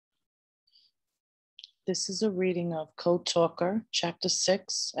This is a reading of Code Talker, Chapter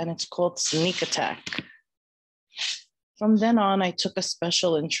 6, and it's called Sneak Attack. From then on, I took a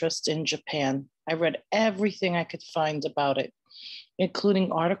special interest in Japan. I read everything I could find about it,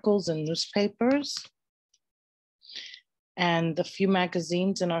 including articles in newspapers and the few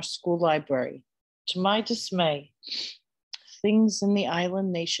magazines in our school library. To my dismay, things in the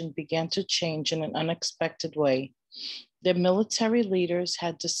island nation began to change in an unexpected way. Their military leaders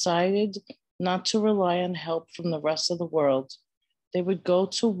had decided not to rely on help from the rest of the world. They would go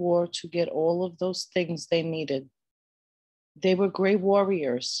to war to get all of those things they needed. They were great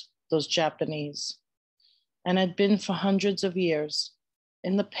warriors, those Japanese, and had been for hundreds of years.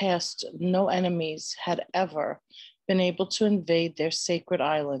 In the past, no enemies had ever been able to invade their sacred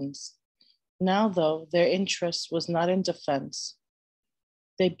islands. Now, though, their interest was not in defense.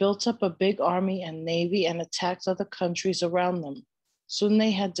 They built up a big army and navy and attacked other countries around them. Soon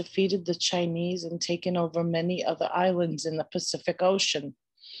they had defeated the Chinese and taken over many other islands in the Pacific Ocean.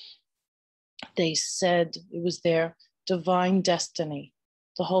 They said it was their divine destiny.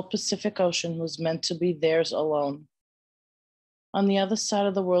 The whole Pacific Ocean was meant to be theirs alone. On the other side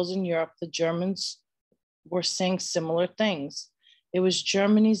of the world in Europe, the Germans were saying similar things. It was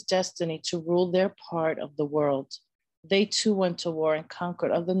Germany's destiny to rule their part of the world. They too went to war and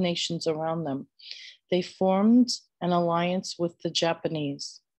conquered other nations around them. They formed an alliance with the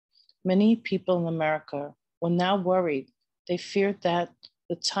Japanese. Many people in America were now worried. They feared that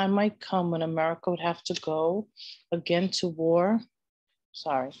the time might come when America would have to go again to war.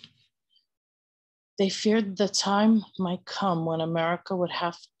 They feared the time might come when America would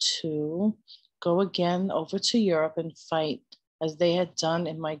have to go again over to Europe and fight, as they had done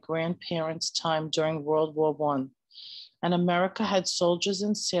in my grandparents' time during World War I. And America had soldiers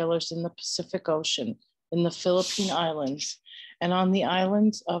and sailors in the Pacific Ocean, in the Philippine Islands, and on the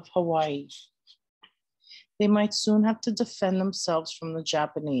islands of Hawaii. They might soon have to defend themselves from the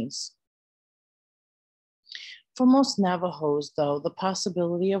Japanese. For most Navajos, though, the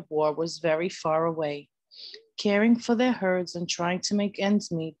possibility of war was very far away. Caring for their herds and trying to make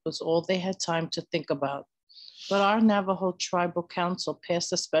ends meet was all they had time to think about. But our Navajo Tribal Council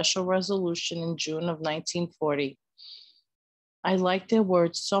passed a special resolution in June of 1940. I liked their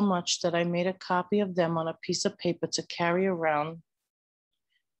words so much that I made a copy of them on a piece of paper to carry around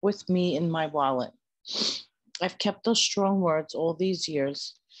with me in my wallet. I've kept those strong words all these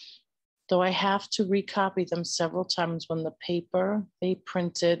years, though I have to recopy them several times when the paper they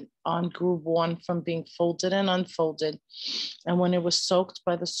printed on grew worn from being folded and unfolded, and when it was soaked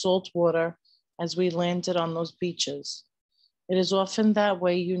by the salt water as we landed on those beaches. It is often that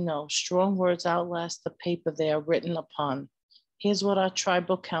way, you know. Strong words outlast the paper they are written upon. Here's what our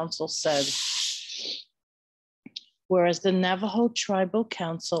tribal council said. Whereas the Navajo Tribal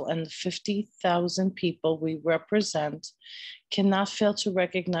Council and the 50,000 people we represent cannot fail to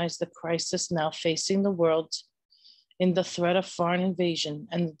recognize the crisis now facing the world in the threat of foreign invasion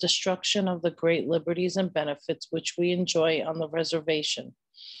and the destruction of the great liberties and benefits which we enjoy on the reservation.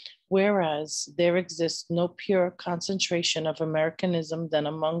 Whereas there exists no pure concentration of Americanism than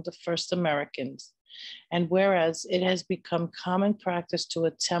among the first Americans. And whereas it has become common practice to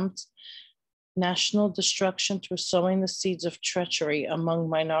attempt national destruction through sowing the seeds of treachery among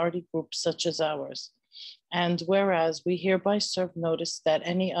minority groups such as ours. And whereas we hereby serve notice that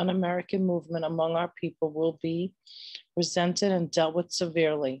any un-American movement among our people will be resented and dealt with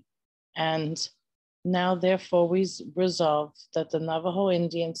severely. And now, therefore, we resolve that the Navajo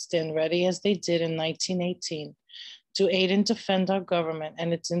Indians stand ready as they did in 1918 to aid and defend our government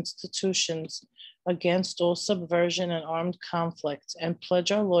and its institutions against all subversion and armed conflict, and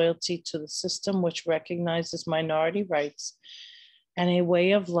pledge our loyalty to the system which recognizes minority rights and a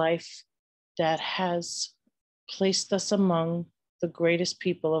way of life that has placed us among the greatest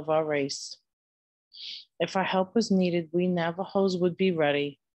people of our race. If our help was needed, we Navajos would be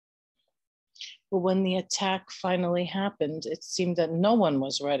ready. But when the attack finally happened, it seemed that no one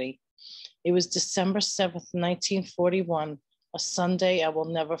was ready. It was December 7th, 1941, a Sunday I will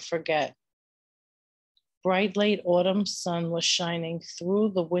never forget. Bright late autumn sun was shining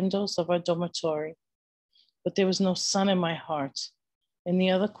through the windows of our dormitory, but there was no sun in my heart. In the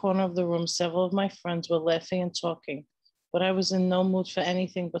other corner of the room, several of my friends were laughing and talking, but I was in no mood for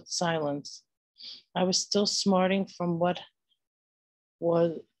anything but silence. I was still smarting from what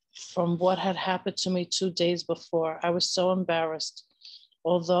had happened to me 2 days before. I was so embarrassed.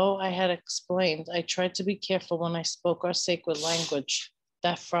 Although I had explained, I tried to be careful when I spoke our sacred language.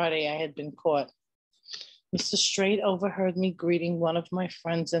 That Friday I had been caught. Mr. Straight overheard me greeting one of my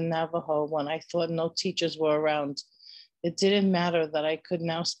friends in Navajo when I thought no teachers were around. It didn't matter that I could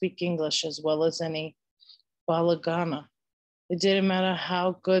now speak English as well as any balagana. It didn't matter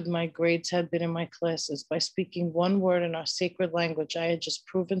how good my grades had been in my classes. By speaking one word in our sacred language, I had just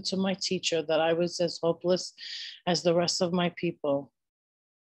proven to my teacher that I was as hopeless as the rest of my people.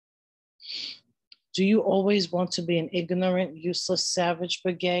 Do you always want to be an ignorant, useless savage,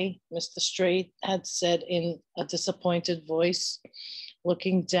 Begay? Mr. Straight had said in a disappointed voice,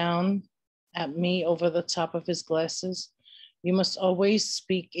 looking down at me over the top of his glasses. You must always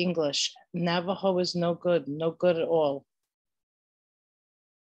speak English. Navajo is no good at all.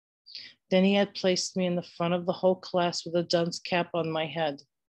 Then he had placed me in the front of the whole class with a dunce cap on my head.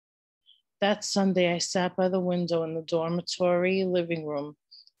 That Sunday, I sat by the window in the dormitory living room.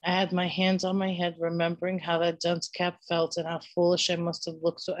 I had my hands on my head, remembering how that dunce cap felt and how foolish I must have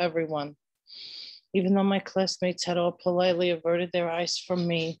looked to everyone. Even though my classmates had all politely averted their eyes from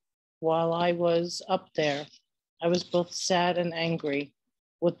me while I was up there, I was both sad and angry.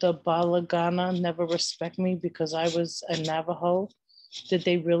 Would the Balagana never respect me because I was a Navajo? Did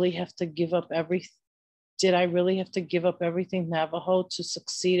I really have to give up everything Navajo to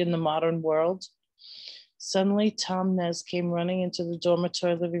succeed in the modern world? Suddenly, Tom Nez came running into the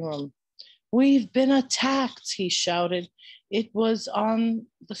dormitory living room. We've been attacked, he shouted. It was on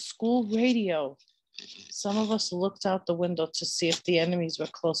the school radio. Some of us looked out the window to see if the enemies were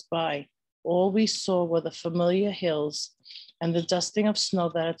close by. All we saw were the familiar hills and the dusting of snow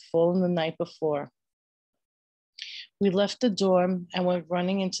that had fallen the night before. We left the dorm and went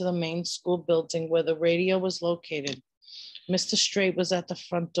running into the main school building where the radio was located. Mr. Straight was at the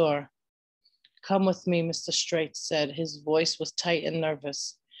front door. Come with me, Mr. Straight said. His voice was tight and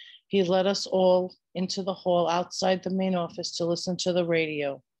nervous. He led us all into the hall outside the main office to listen to the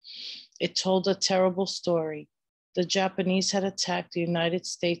radio. It told a terrible story. The Japanese had attacked the United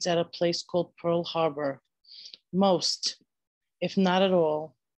States at a place called Pearl Harbor. Most, if not at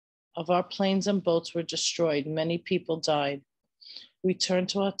all, of our planes and boats were destroyed. Many people died. We turned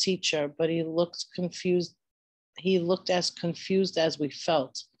to our teacher, but he looked confused. He looked as confused as we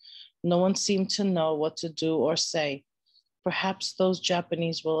felt. No one seemed to know what to do or say. Perhaps those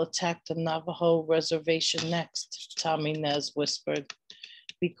Japanese will attack the Navajo reservation next, Tommy Nez whispered.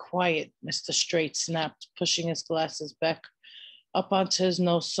 Be quiet, Mr. Straight snapped, pushing his glasses back up onto his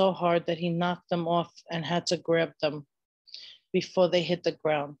nose so hard that he knocked them off and had to grab them before they hit the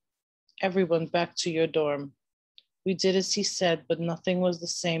ground. Everyone back to your dorm. We did as he said, but nothing was the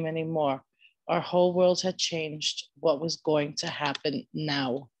same anymore. Our whole world had changed. What was going to happen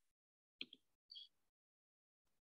now?